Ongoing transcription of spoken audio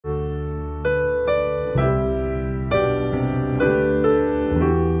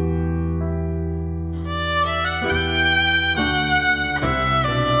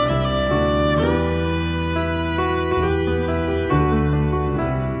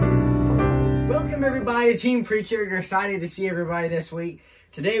Welcome everybody to Team Preacher. We're excited to see everybody this week.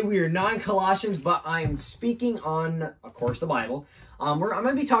 Today we are non-Colossians, but I'm speaking on, of course, the Bible. I'm going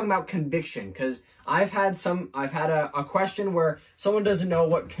to be talking about conviction because I've had a question where someone doesn't know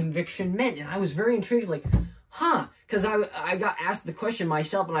what conviction meant, and I was very intrigued, like, because I got asked the question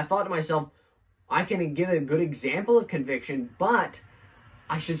myself, and I thought to myself, I can give a good example of conviction, but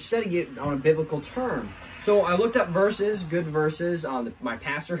I should study it on a biblical term. So I looked up verses, good verses. My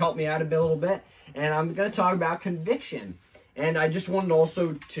pastor helped me out a little bit, and I'm going to talk about conviction. And I just wanted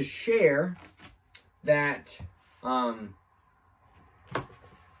also to share that I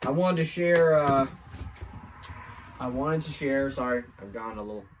wanted to share. Sorry, I've gone a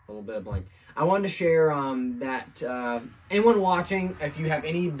little bit of blank. I wanted to share that anyone watching, if you have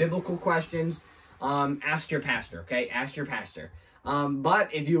any biblical questions, ask your pastor. Okay, ask your pastor. But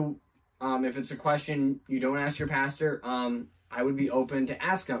if it's a question you don't ask your pastor, I would be open to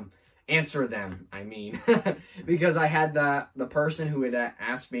answer them, I mean, because I had the person who had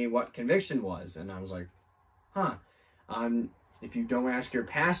asked me what conviction was, and I was like, if you don't ask your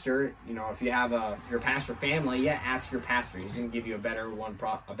pastor, if you have your pastor family, ask your pastor. He's going to give you a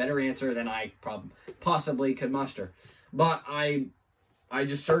better answer than I possibly could muster. But I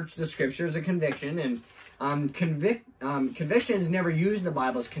just searched the scriptures of conviction, and conviction is never used in the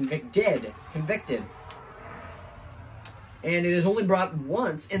Bible. It's convicted. And it is only brought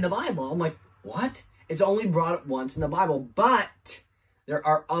once in the Bible. I'm like, what? It's only brought once in the Bible. But there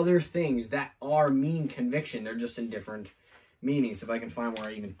are other things that mean conviction. They're just in different meanings. If I can find where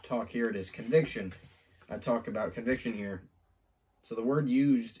I even talk, here it is, conviction. I talk about conviction here. So the word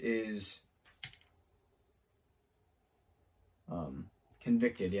used is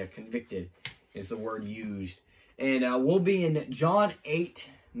convicted. Yeah, convicted is the word used. And we'll be in John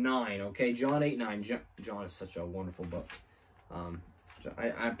 8:9. Okay, John 8:9. John is such a wonderful book.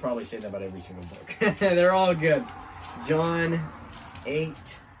 I probably say that about every single book. They're all good. John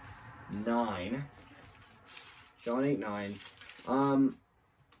 8:9. John 8:9.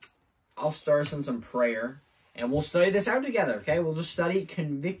 I'll start us in some prayer, and we'll study this out together, okay? We'll just study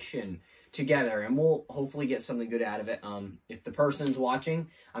conviction together, and we'll hopefully get something good out of it. If the person's watching,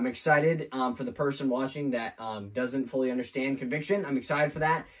 I'm excited for the person watching that doesn't fully understand conviction. I'm excited for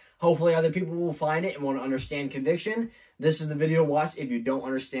that. Hopefully other people will find it and want to understand conviction. This is the video to watch if you don't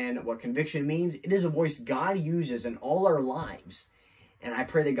understand what conviction means. It is a voice God uses in all our lives. And I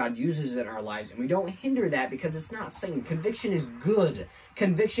pray that God uses it in our lives, and we don't hinder that because it's not saying conviction is good.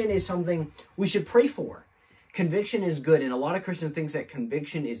 Conviction is something we should pray for. Conviction is good, and a lot of Christians think that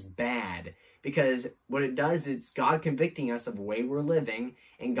conviction is bad because what it does, it's God convicting us of the way we're living,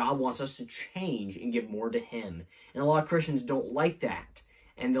 and God wants us to change and give more to Him. And a lot of Christians don't like that,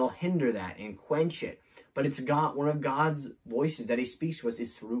 and they'll hinder that and quench it. But it's God, one of God's voices that He speaks to us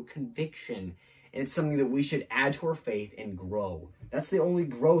is through conviction. And it's something that we should add to our faith and grow. That's the only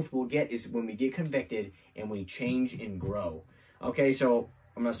growth we'll get, is when we get convicted and we change and grow. Okay, so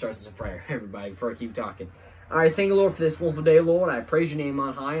I'm going to start with some prayer, everybody, before I keep talking. All right, thank you, Lord, for this wonderful day, Lord. I praise your name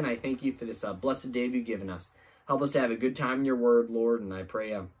on high, and I thank you for this blessed day you've given us. Help us to have a good time in your word, Lord, and I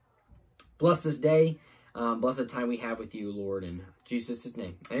pray bless this day, bless the time we have with you, Lord, in Jesus'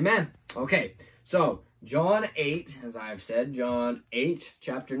 name. Amen. Okay, so John 8, as I have said, John 8,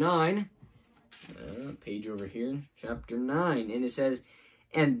 chapter 9. Page over here, chapter 9, and it says,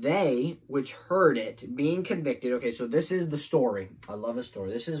 and they which heard it, being convicted. Okay, so this is the story. I love the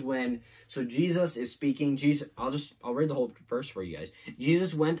story. This is when, so Jesus is speaking. I'll read the whole verse for you guys.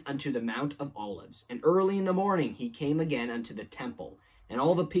 Jesus went unto the Mount of Olives, and early in the morning he came again unto the temple, and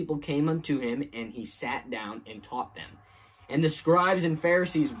all the people came unto him, and he sat down and taught them. And the scribes and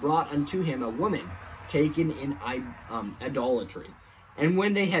Pharisees brought unto him a woman taken in idolatry. And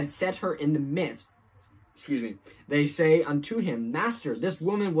when they had set her in the midst, they say unto him, Master, this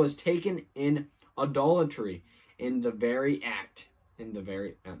woman was taken in idolatry in the very act.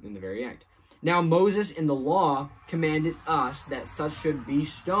 Now Moses in the law commanded us that such should be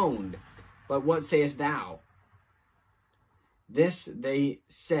stoned. But what sayest thou? This they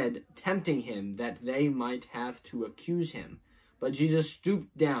said, tempting him, that they might have to accuse him. But Jesus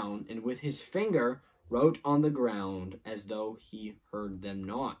stooped down, and with his finger wrote on the ground, as though he heard them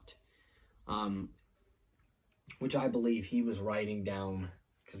not. Which I believe he was writing down,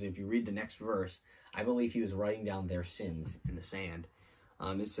 because if you read the next verse, I believe he was writing down their sins in the sand.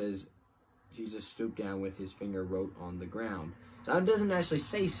 It says, Jesus stooped down with his finger, wrote on the ground. So it doesn't actually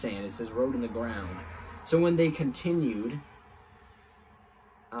say sand, it says wrote in the ground. So when they continued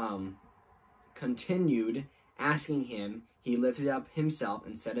asking him, he lifted up himself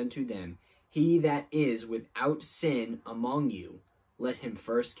and said unto them, He that is without sin among you, let him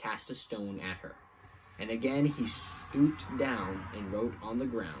first cast a stone at her. And again he stooped down and wrote on the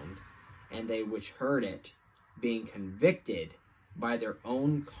ground. And they which heard it, being convicted by their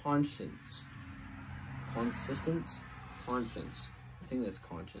own conscience, I think that's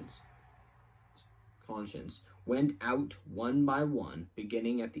conscience, went out one by one,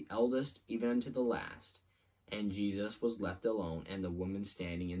 beginning at the eldest even unto the last. And Jesus was left alone, and the woman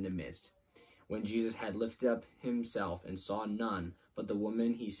standing in the midst. When Jesus had lifted up himself, and saw none but the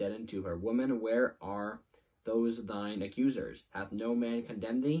woman, he said unto her, Woman, where are those thine accusers? Hath no man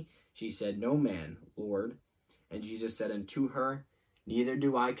condemned thee? She said, No man, Lord. And Jesus said unto her, Neither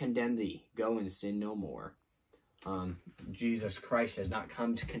do I condemn thee. Go and sin no more. Jesus Christ has not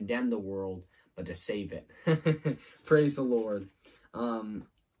come to condemn the world, but to save it. Praise the Lord.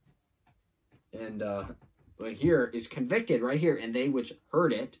 Here is convicted right here. And they which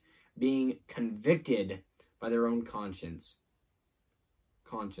heard it, being convicted by their own conscience,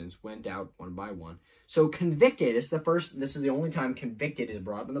 went out one by one. So convicted is this is the only time convicted is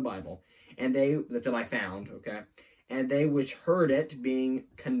brought up in the Bible. And that's what I found, okay? And they which heard it, being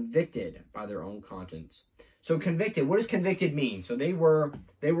convicted by their own conscience. So convicted, what does convicted mean? So they were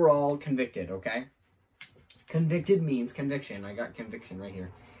all convicted, okay? Convicted means conviction. I got conviction right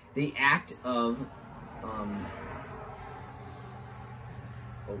here. The act of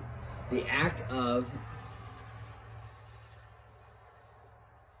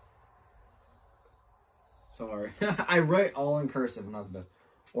sorry, I write all in cursive, not the best.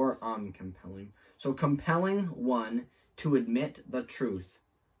 Or compelling. So compelling one to admit the truth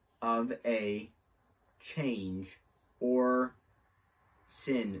of a change or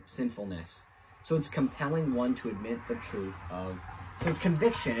sinfulness. So it's compelling one to admit the truth of. So it's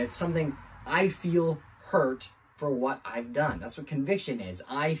conviction. It's something I feel hurt for what I've done. That's what conviction is.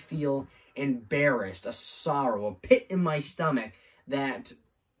 I feel embarrassed, a sorrow, a pit in my stomach that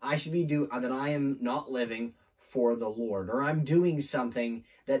I should be that I am not living for the Lord, or I'm doing something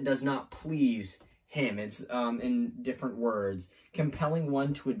that does not please Him. It's in different words, compelling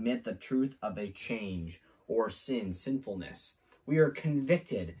one to admit the truth of a change or sinfulness. We are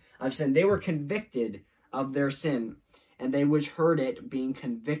convicted of sin. They were convicted of their sin, and they which heard it, being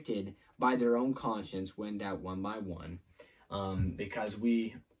convicted by their own conscience, went out one by one, because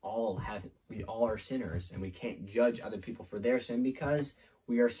we all are sinners, and we can't judge other people for their sin because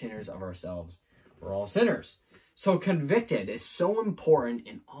we are sinners of ourselves. We're all sinners. So convicted is so important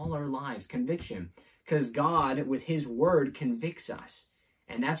in all our lives, conviction, because God, with His word, convicts us.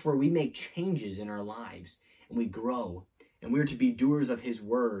 And that's where we make changes in our lives, and we grow. And we are to be doers of His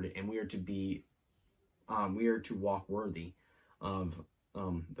word, and we are to walk worthy of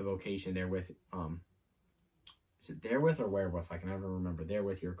the vocation therewith. Is it therewith or wherewith? I can never remember.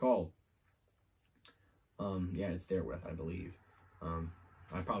 Therewith you're called. Yeah, it's therewith, I believe.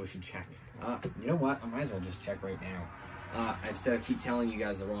 I probably should check. You know what? I might as well just check right now. Instead of keep telling you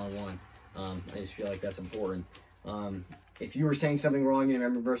guys the wrong one. I just feel like that's important. If you were saying something wrong in a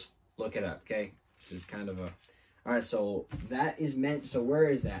memory verse, look it up, okay? This is kind of a... Alright, so that is meant... So where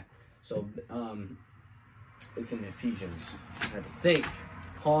is that? So, it's in Ephesians. I had to think.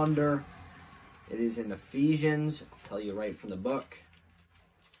 Ponder. It is in Ephesians. I'll tell you right from the book.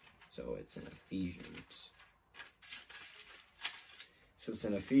 So it's in Ephesians. So it's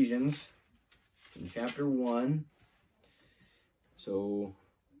in Ephesians, in chapter 1. So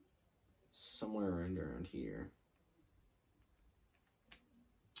somewhere around here.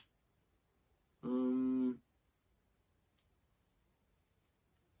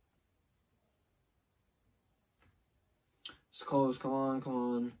 It's close. Come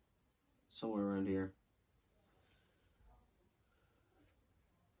on. Somewhere around here.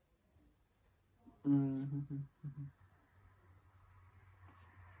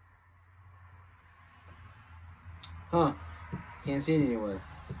 Huh. Can't see it anywhere.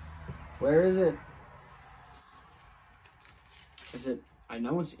 Where is it? Is it? I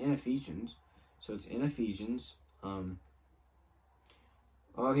know it's in Ephesians. So it's in Ephesians. Oh,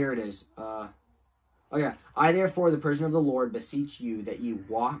 here it is. Okay. I, therefore, the prisoner of the Lord, beseech you that ye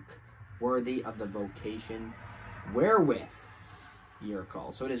walk worthy of the vocation wherewith ye are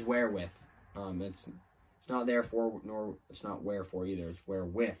called. So it is wherewith. It's not therefore, nor it's not wherefore either. It's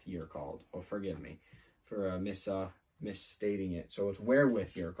wherewith ye are called. Oh, forgive me for misstating it. So it's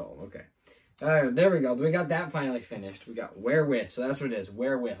wherewith you're called. Okay. There we go. We got that finally finished. We got wherewith. So that's what it is.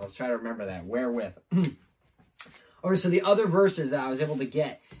 Wherewith. Let's try to remember that. Wherewith. Okay, so the other verses that I was able to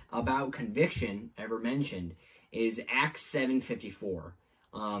get about conviction ever mentioned is Acts 7:54.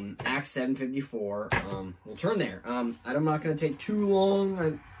 Acts 7:54. We'll turn there. I'm not going to take too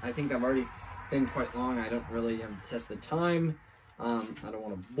long. I think I've already been quite long. I don't really have to test the time. I don't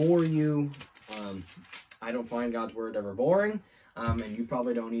want to bore you. I don't find God's word ever boring, and you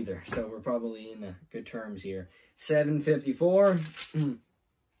probably don't either. So we're probably in good terms here. 754.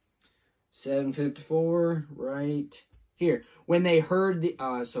 754, right here. When they heard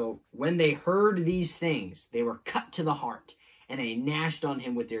when they heard these things, they were cut to the heart, and they gnashed on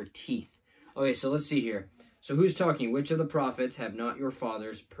him with their teeth. Okay, so let's see here. So who's talking? Which of the prophets have not your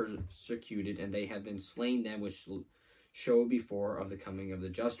fathers persecuted, and they have been slain them which show before of the coming of the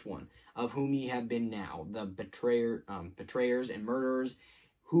just one, of whom ye have been now, the betrayers and murderers,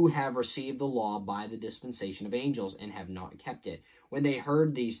 who have received the law by the dispensation of angels, and have not kept it. When they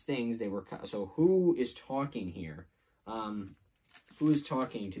heard these things, they were cut. So who is talking here? Who is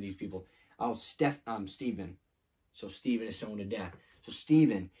talking to these people? Oh, Stephen. So Stephen is stoned to death. So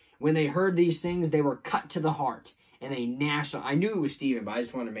Stephen, when they heard these things, they were cut to the heart, and they gnashed. I knew it was Stephen, but I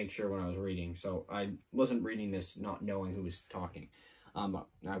just wanted to make sure when I was reading. So I wasn't reading this not knowing who was talking. I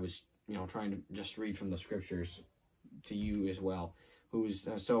was, trying to just read from the scriptures to you as well.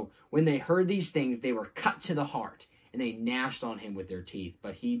 So when they heard these things, they were cut to the heart, and they gnashed on him with their teeth.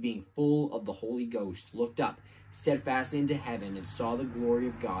 But he, being full of the Holy Ghost, looked up steadfastly into heaven, and saw the glory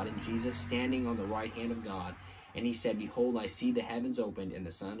of God, and Jesus standing on the right hand of God. And he said, Behold, I see the heavens opened, and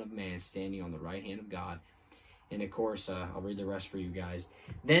the Son of Man standing on the right hand of God. And of course, I'll read the rest for you guys.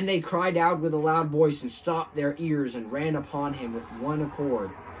 Then they cried out with a loud voice, and stopped their ears, and ran upon him with one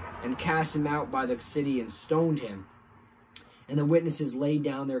accord, and cast him out by the city, and stoned him. And the witnesses laid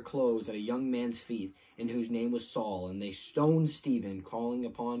down their clothes at a young man's feet, in whose name was Saul. And they stoned Stephen, calling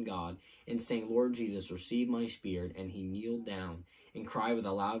upon God, and saying, Lord Jesus, receive my spirit. And he kneeled down, and cried with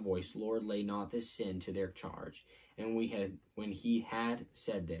a loud voice, Lord, lay not this sin to their charge. And when he had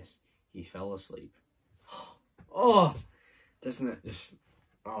said this, he fell asleep. Oh, doesn't it just,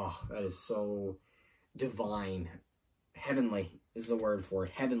 that is so divine. Heavenly is the word for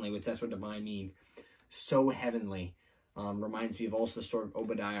it. Heavenly, which that's what divine means. So heavenly. Reminds me of also the story of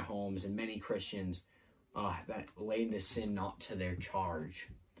Obadiah Holmes and many Christians that laid this sin not to their charge.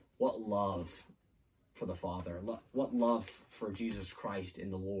 What love for the Father. What love for Jesus Christ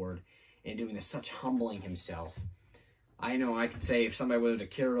in the Lord, and doing this, such humbling himself. I know I could say if somebody were to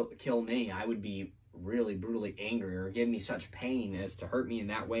kill me, I would be really brutally angry, or give me such pain as to hurt me in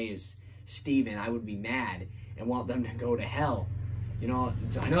that way as Stephen. I would be mad and want them to go to hell. I know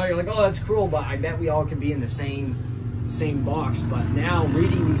you're like, oh, that's cruel, but I bet we all could be in the same box. But now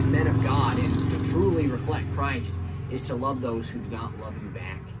reading these men of God, and to truly reflect Christ, is to love those who do not love you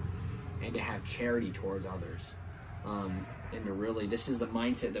back, and to have charity towards others. And to really, this is the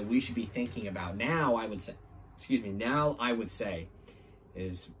mindset that we should be thinking about. Now I would say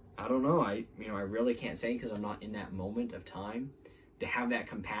is, I don't know, I really can't say, because I'm not in that moment of time, to have that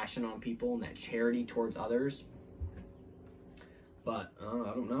compassion on people and that charity towards others. But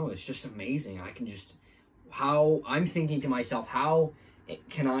I don't know, it's just amazing. How I'm thinking to myself, how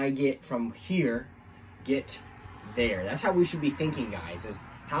can I get from here, get there? That's how we should be thinking, guys, is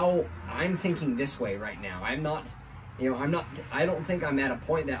how I'm thinking this way right now. I don't think I'm at a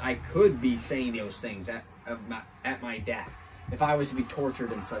point that I could be saying those things at my death, if I was to be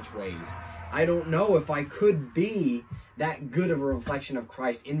tortured in such ways. I don't know if I could be that good of a reflection of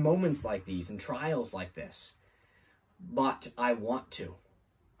Christ in moments like these, in trials like this. But I want to.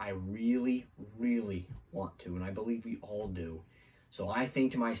 I really, really want to, and I believe we all do. So I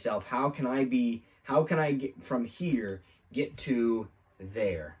think to myself, how can I get from here, get to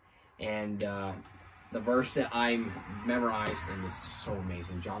there? And the verse that I memorized, and this is so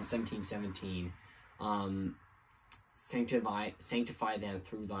amazing, John 17:17, sanctify them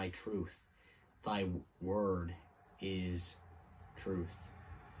through thy truth. Thy word is truth.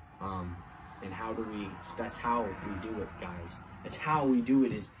 And that's how we do it, guys. That's how we do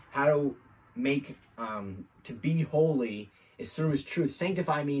it, is how to make, to be holy is through his truth.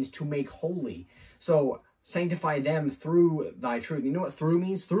 Sanctify means to make holy. So sanctify them through thy truth. You know what through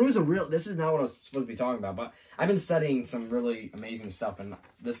means? Through is this is not what I was supposed to be talking about, but I've been studying some really amazing stuff, and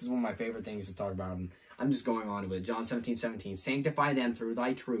this is one of my favorite things to talk about, and I'm just going on with it. John 17:17, sanctify them through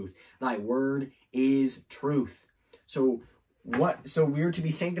thy truth. Thy word is truth. So we're to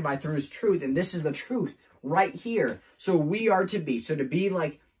be sanctified through his truth, and this is the truth right here. So we are to be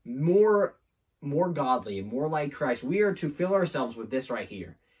like more godly, more like Christ. We are to fill ourselves with this right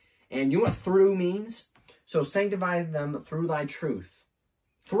here. And you know what through means? So sanctify them through thy truth.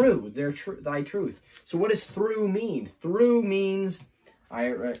 Through thy truth. So what does through mean? Through means,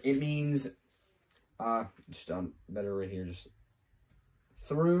 it means, better right here, just,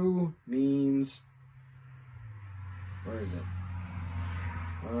 through means, where is it?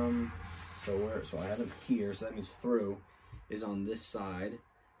 So I have it here, so that means through is on this side.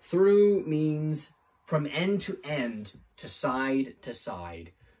 Through means from end to side to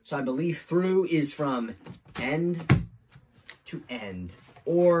side. So I believe through is from end to end,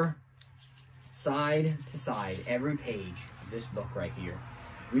 or side to side, every page of this book right here.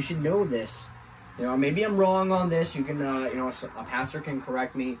 We should know this. You know, maybe I'm wrong on this. You can, you know, a pastor can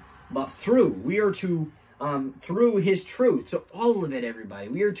correct me. But through, we are to, through his truth. So all of it, everybody.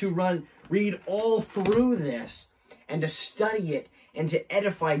 We are to read all through this and to study it and to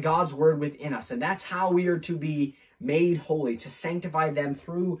edify God's word within us. And that's how we are to be made holy, to sanctify them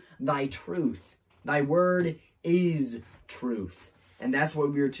through thy truth. Thy word is truth. And that's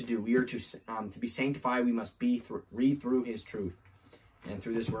what we are to do. We are to be sanctified. We must read through his truth and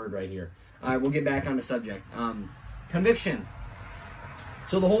through this word right here. All right, we'll get back on the subject. Conviction.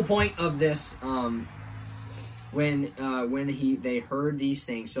 So the whole point of this, when they heard these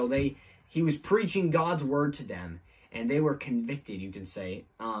things, so he was preaching God's word to them, and they were convicted, you can say.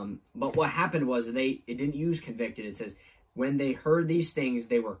 But what happened was it didn't use convicted. It says when they heard these things,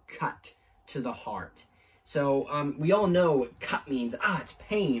 they were cut to the heart. So we all know cut means it's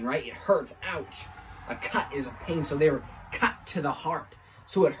pain, right? It hurts. Ouch. A cut is a pain. So they were cut to the heart.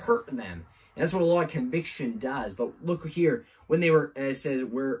 So it hurt them. And that's what a lot of conviction does. But look here, when they were, it says,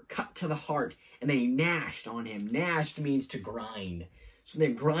 we're cut to the heart, and they gnashed on him. Gnashed means to grind. So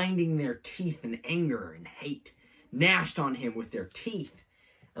they're grinding their teeth in anger and hate. Gnashed on him with their teeth.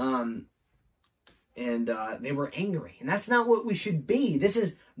 And they were angry. And that's not what we should be. This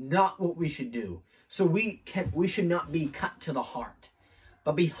is not what we should do. So we should not be cut to the heart,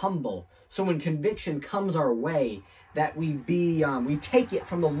 but be humble. So when conviction comes our way, that we take it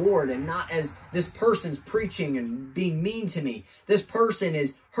from the Lord, and not as this person's preaching and being mean to me. This person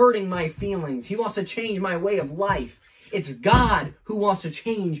is hurting my feelings. He wants to change my way of life. It's God who wants to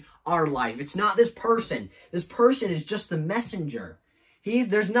change our life. It's not this person. This person is just the messenger.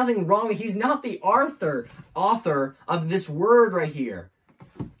 There's nothing wrong. He's not the author of this word right here.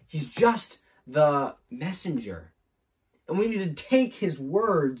 He's just the messenger. And we need to take his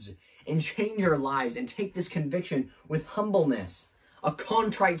words and change our lives and take this conviction with humbleness. A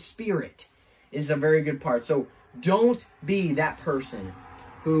contrite spirit is a very good part. So don't be that person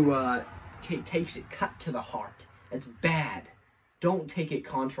who takes it cut to the heart. That's bad. Don't take it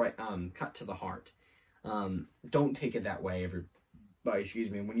contrite, cut to the heart. Don't take it that way, everybody. Excuse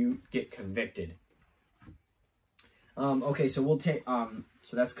me. When you get convicted. Okay, so we'll take.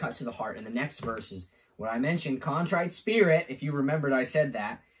 So that's cut to the heart. And the next verse is what I mentioned: contrite spirit. If you remembered, I said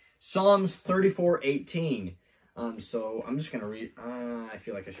that. Psalms 34:18. So I'm just gonna read. I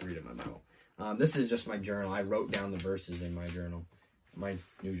feel like I should read it in my Bible. This is just my journal. I wrote down the verses in my journal, my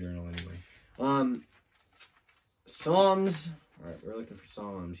new journal anyway. Psalms. All right, we're looking for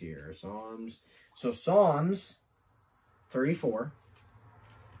Psalms here. Psalms. So Psalms 34.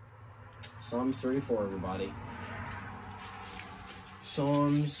 Psalms 34, everybody.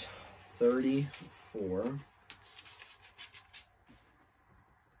 Psalms 34.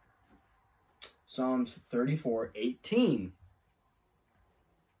 Psalms 34:18.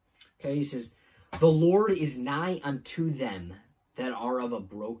 Okay, he says, "The Lord is nigh unto them that are of a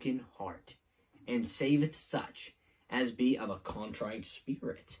broken heart, and saveth such as be of a contrite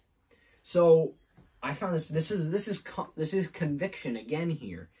spirit." So I found this is conviction again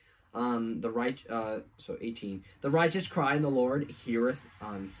here. So 18. The righteous cry, and the Lord heareth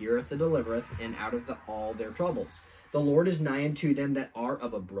and delivereth, and out of all their troubles. The Lord is nigh unto them that are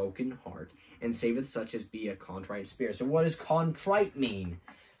of a broken heart, and saveth such as be a contrite spirit. So what does contrite mean?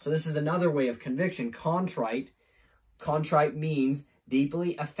 So this is another way of conviction. Contrite means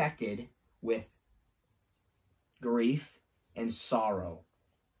deeply affected with grief and sorrow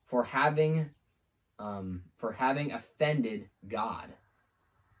for having offended God.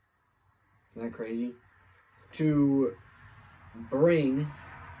 Isn't that crazy? To break,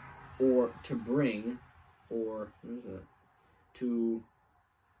 or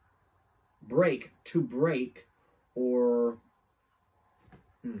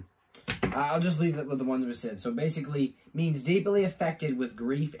I'll just leave it with the ones we said. So basically means deeply affected with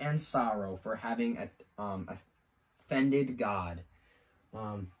grief and sorrow for having offended God.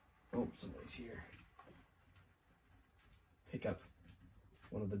 Somebody's here. Pick up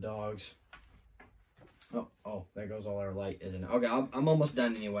one of the dogs. Oh, there goes all our light, isn't it? Okay, I'm almost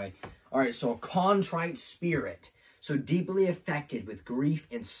done anyway. All right, so a contrite spirit. So deeply affected with grief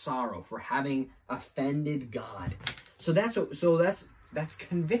and sorrow for having offended God. So that's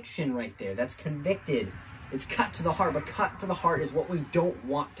conviction right there. That's convicted. It's cut to the heart, but cut to the heart is what we don't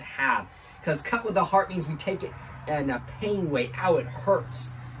want to have. Because cut with the heart means we take it in a pain way. Ow, it hurts.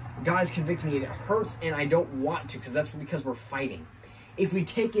 God has convicted me. It hurts, and I don't want to, because we're fighting. if we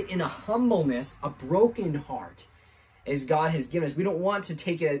take it in a humbleness, a broken heart, as God has given us. We don't want to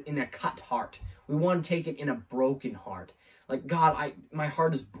take it in a cut heart. We want to take it in a broken heart. Like, God, my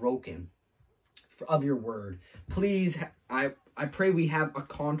heart is broken of your word. Please, I pray we have a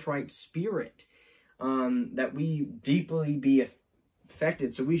contrite spirit, that we deeply be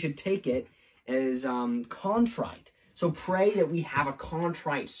affected. So we should take it as contrite. So pray that we have a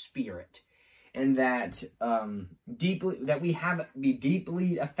contrite spirit, and that be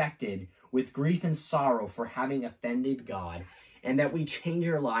deeply affected with grief and sorrow for having offended God, and that we change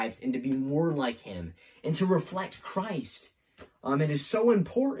our lives and to be more like him and to reflect Christ. It is so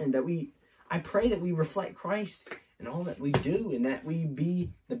important that I pray that we reflect Christ in all that we do, and that we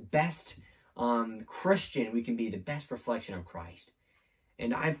be the best Christian we can be, the best reflection of Christ.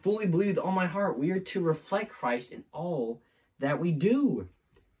 And I fully believe with all my heart we are to reflect Christ in all that we do.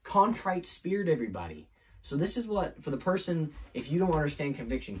 Contrite spirit, everybody. So this is what, for the person, if you don't understand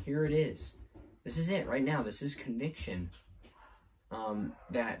conviction, here it is. This is it right now. This is conviction.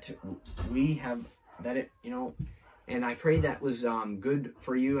 That we have, that it, and I pray that was good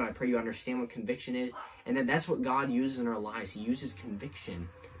for you, and I pray you understand what conviction is, and that's what God uses in our lives. He uses conviction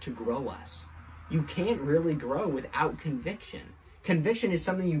to grow us. You can't really grow without conviction. Conviction is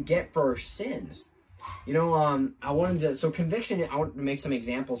something you get for our sins. Conviction, I want to make some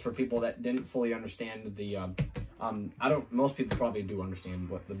examples for people that didn't fully understand most people probably do understand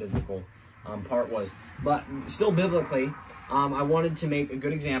what the biblical part was, but still biblically, I wanted to make a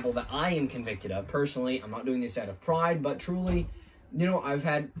good example that I am convicted of personally. I'm not doing this out of pride, but truly, I've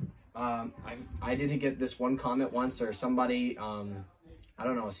had, I did get this one comment once, or somebody, I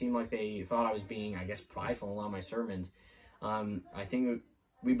don't know, it seemed like they thought I was being, I guess, prideful in a lot of my sermons. I think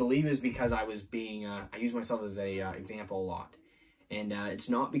we believe is because I was being, I use myself as a example a lot. And it's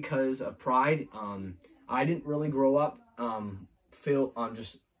not because of pride. I didn't really grow up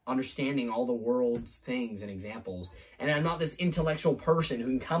just understanding all the world's things and examples. And I'm not this intellectual person who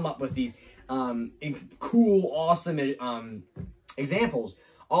can come up with these cool, awesome examples.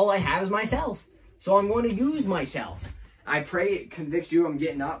 All I have is myself. So I'm going to use myself. I pray it convicts you. I'm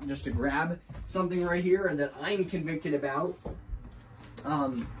getting up just to grab something right here and that I'm convicted about.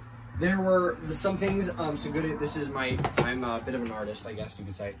 There were some things, this is I'm a bit of an artist, I guess you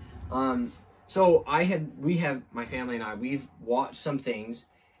could say. So we have, my family and I, we've watched some things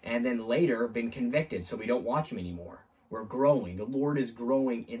and then later been convicted, so we don't watch them anymore. We're growing. The Lord is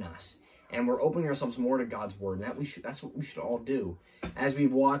growing in us, and we're opening ourselves more to God's word. And that's what we should all do. As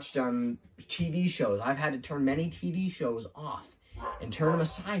we've watched TV shows, I've had to turn many TV shows off and turn them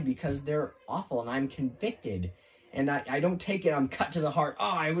aside because they're awful, and I'm convicted. And I don't take it, I'm cut to the heart.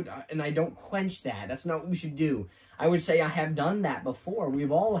 And I don't quench that. That's not what we should do. I would say I have done that before.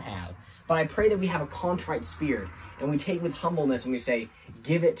 We've all have. But I pray that we have a contrite spirit, and we take with humbleness, and we say,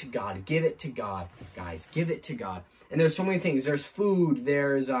 give it to God. Give it to God, guys. Give it to God. And there's so many things. There's food.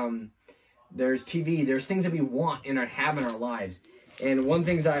 There's TV. There's things that we want and have in our lives. And one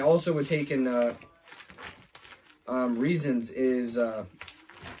thing that I also would take in reasons is,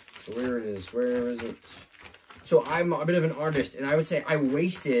 where is it? So I'm a bit of an artist, and I would say I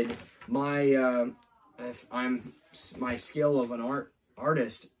wasted my my skill of an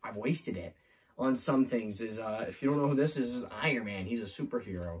artist. I've wasted it on some things. If you don't know who this is Iron Man. He's a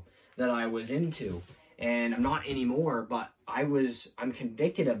superhero that I was into, and I'm not anymore. But I'm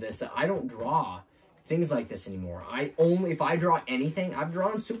convicted of this, that I don't draw things like this anymore. If I draw anything, I've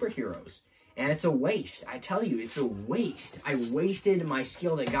drawn superheroes. And it's a waste. I tell you, it's a waste. I wasted my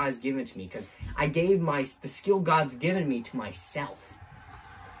skill that God has given to me because I gave the skill God's given me to myself.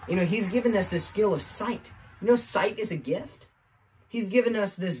 He's given us the skill of sight. Sight is a gift. He's given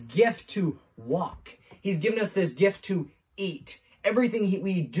us this gift to walk. He's given us this gift to eat. Everything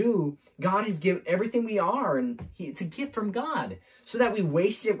we do, God has given everything we are, and it's a gift from God. So that we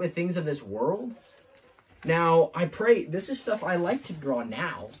waste it with things of this world. Now, I pray, this is stuff I like to draw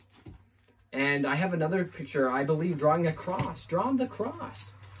now. And I have another picture, I believe, drawing a cross. Draw the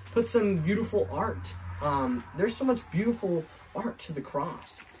cross. Put some beautiful art. There's so much beautiful art to the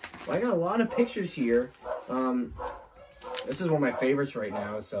cross. Well, I got a lot of pictures here. This is one of my favorites right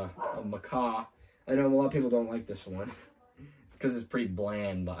now. It's a macaw. I know a lot of people don't like this one. It's because it's pretty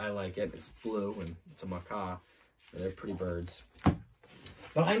bland, but I like it. It's blue, and it's a macaw. They're pretty birds.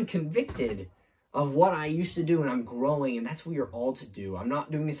 But I'm convicted of what I used to do, and I'm growing, and that's what you're all to do. I'm not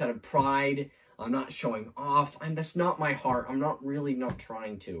doing this out of pride. I'm not showing off. That's not my heart. I'm not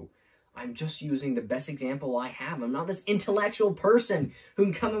trying to. I'm just using the best example I have. I'm not this intellectual person who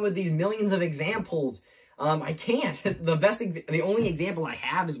can come in with these millions of examples. I can't. The only example I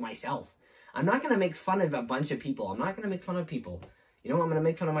have is myself. I'm not going to make fun of a bunch of people. I'm not going to make fun of people. You know, I'm going to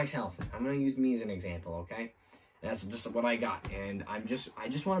make fun of myself. I'm going to use me as an example, okay? That's just what I got. And I just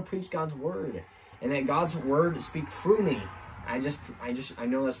want to preach God's word. And that God's word speak through me. I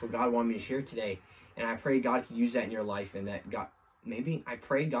know that's what God wanted me to share today. And I pray God can use that in your life. And that God, I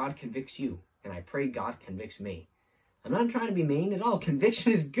pray God convicts you. And I pray God convicts me. I'm not trying to be mean at all.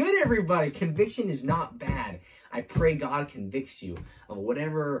 Conviction is good, everybody. Conviction is not bad. I pray God convicts you of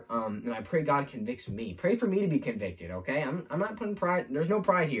whatever, and I pray God convicts me. Pray for me to be convicted, okay? I'm not putting pride. There's no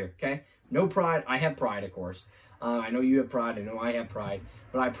pride here, okay? No pride. I have pride, of course. I know you have pride. I know I have pride.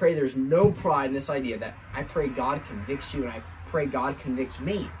 But I pray there's no pride in this idea that I pray God convicts you, and I pray God convicts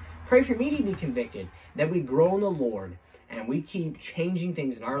me. Pray for me to be convicted, that we grow in the Lord, and we keep changing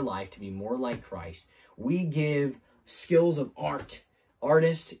things in our life to be more like Christ. We give skills of art.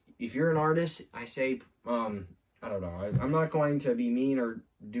 Artists, if you're an artist, I say, I don't know. I'm not going to be mean or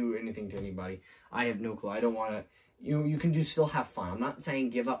do anything to anybody. I have no clue. I don't want to, you can still have fun. I'm not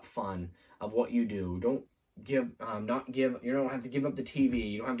saying give up fun of what you do. Don't give, you don't have to give up the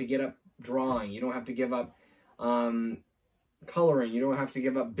TV. You don't have to give up drawing. You don't have to give up, coloring. You don't have to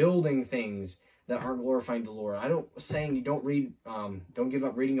give up building things that aren't glorifying the Lord. I don't saying you don't read, don't give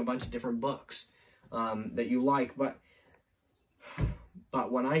up reading a bunch of different books, that you like, but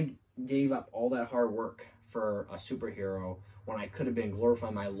when I gave up all that hard work for a superhero, when I could have been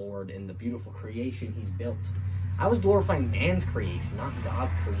glorifying my Lord in the beautiful creation he's built, I was glorifying man's creation, not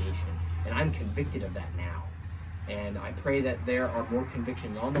God's creation, and I'm convicted of that now. And I pray that there are more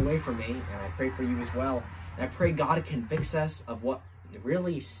convictions on the way for me, and I pray for you as well. And I pray God convicts us of what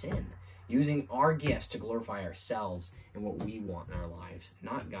really is sin, using our gifts to glorify ourselves and what we want in our lives,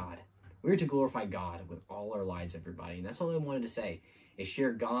 not God. We're to glorify God with all our lives, everybody. And that's all I wanted to say, is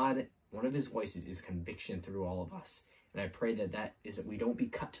share God. One of his voices is conviction through all of us. And I pray that we don't be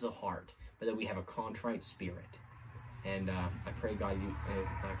cut to the heart, but that we have a contrite spirit. And I pray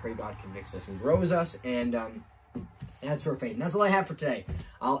God convicts us and grows us. And that's for faith. And that's all I have for today.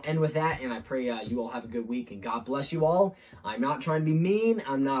 I'll end with that, and I pray you all have a good week, and God bless you all. I'm not trying to be mean.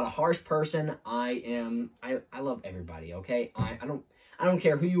 I'm not a harsh person. I love everybody, okay? I don't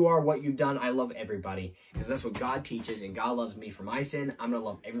care who you are, what you've done. I love everybody, because that's what God teaches, and God loves me for my sin. I'm going to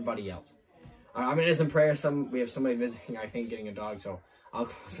love everybody else. I'm going to end in prayer. We have somebody visiting, I think, getting a dog, so I'll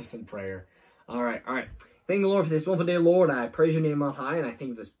close this in prayer. All right. Thank the Lord for this wonderful day, Lord. I praise your name on high, and I thank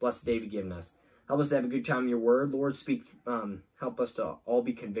you for this blessed day you've given us. Help us to have a good time in your word, Lord. Help us to all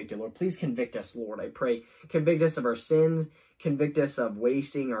be convicted, Lord. Please convict us, Lord. I pray, convict us of our sins. Convict us of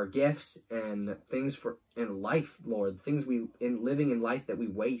wasting our gifts and things in life, Lord. Things living in life that we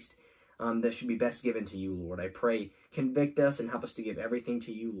waste, that should be best given to you, Lord. I pray, convict us and help us to give everything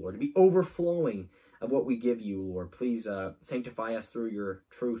to you, Lord. To be overflowing of what we give you, Lord. Please sanctify us through your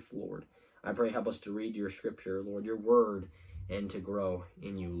truth, Lord. I pray, help us to read your scripture, Lord, your word, and to grow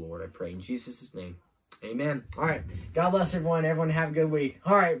in you, Lord. I pray in Jesus' name. Amen. All right. God bless everyone. Everyone have a good week.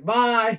 All right. Bye.